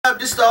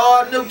This the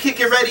all new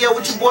Kickin' Radio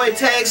with your boy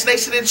Tags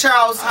Nation and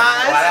Charles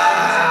Hines.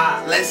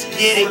 Wow. Let's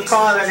get it. What's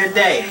calling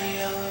today?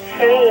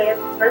 Hey, it's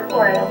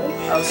Brooklyn.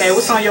 Okay,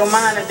 what's on your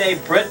mind today,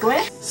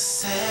 Brooklyn? Can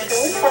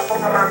we talk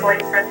about my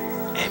boyfriend?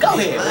 Go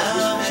ahead.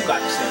 What you got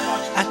to say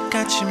about you? I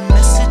got your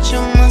message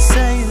on my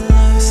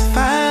cellular. It's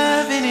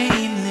 5 in the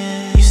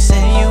evening. You say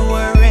you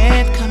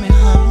weren't coming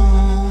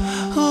home.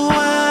 Ooh,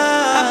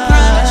 I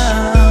promise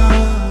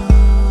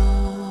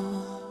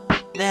you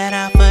that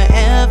I'll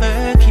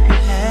forever keep you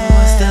happy.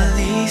 What's the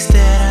least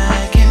that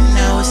I can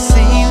do? It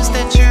seems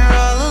that you're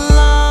all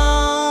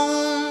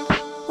alone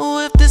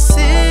with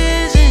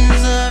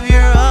decisions of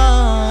your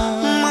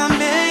own. My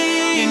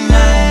baby,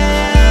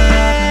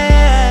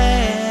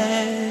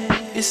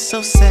 it's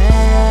so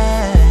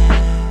sad.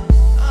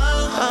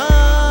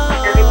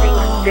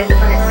 Everything's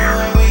different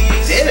now.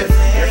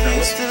 Different?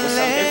 What's so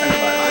different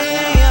about it?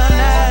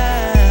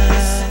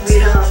 We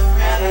don't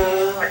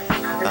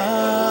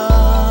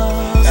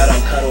Y'all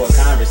don't cuddle or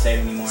conversate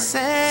anymore.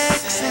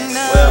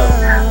 Well,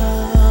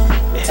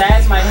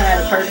 Taz might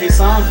have a perfect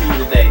song for you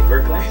today,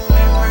 Brooklyn.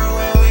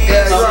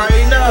 Yeah, you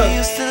already know.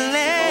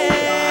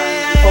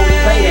 Before we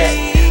play that,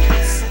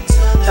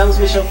 tell us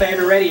what's your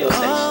favorite radio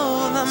station.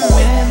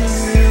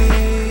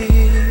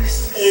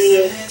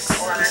 88.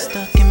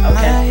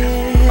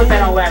 Okay. Put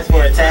that on last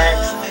for it,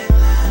 Tags.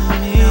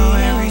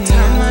 Every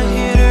time I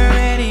hear the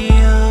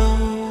radio,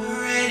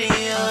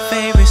 my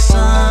favorite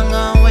song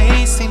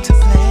always seems to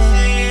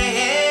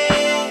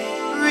play,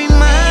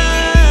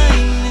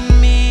 reminding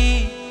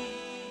me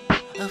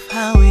of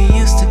how we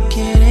used to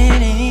get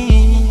it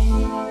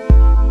in.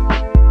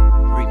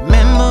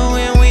 Remember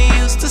when we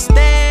used to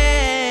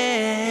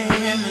stay,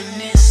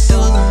 reminisce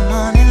through the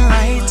morning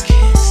lights,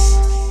 kiss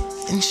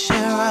and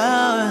share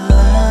our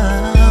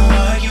love. No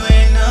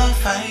arguing, no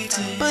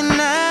fighting, but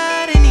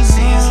not anymore.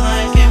 Seems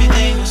like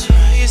everything was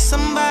right. You're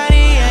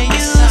somebody I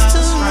used to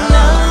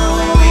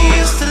know. We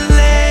used to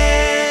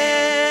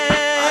lay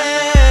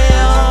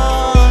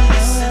on,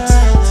 listen to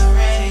the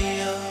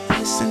radio,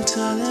 listen to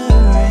the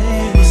radio.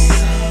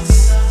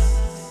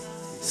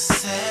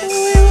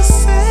 We were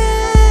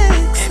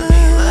sex, and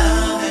make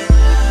love and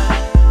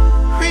love.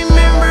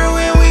 Remember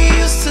when we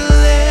used to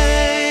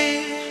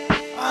lay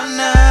all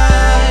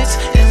night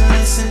and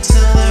listen to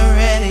the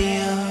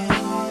radio.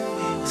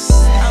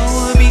 I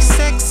would be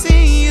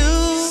sexing you,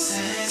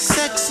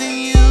 sexing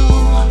you,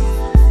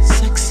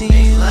 sexing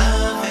you.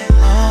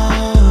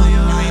 Oh, you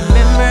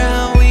remember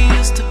how we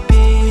used to be?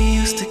 We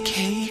used to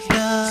cake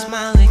up,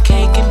 smiling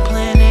cake and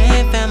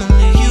planning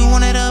family. You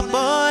wanted a boy, I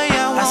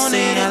wanted a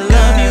girl. I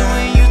love you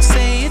and you'd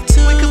say it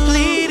too. We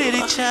completed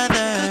each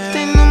other. Cooked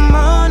in the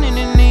morning,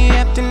 in the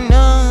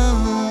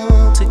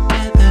afternoon,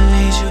 together.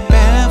 Made you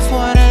bath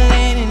water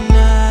late at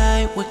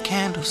night with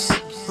candles.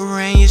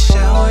 Ran your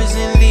showers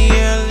in the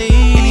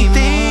early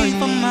anything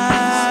for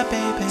my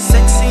baby.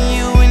 Sexing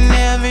you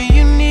whenever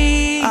you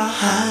need.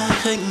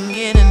 Couldn't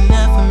get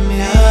enough of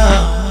me.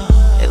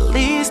 At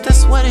least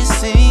that's what it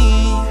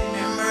seemed.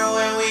 Remember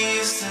when we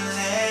used to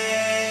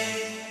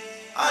lay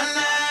all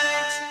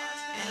night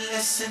and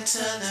listen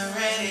to the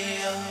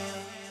radio?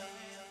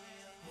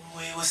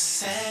 We would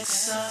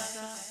sex up,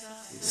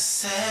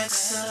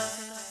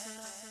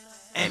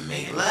 and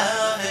make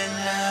love.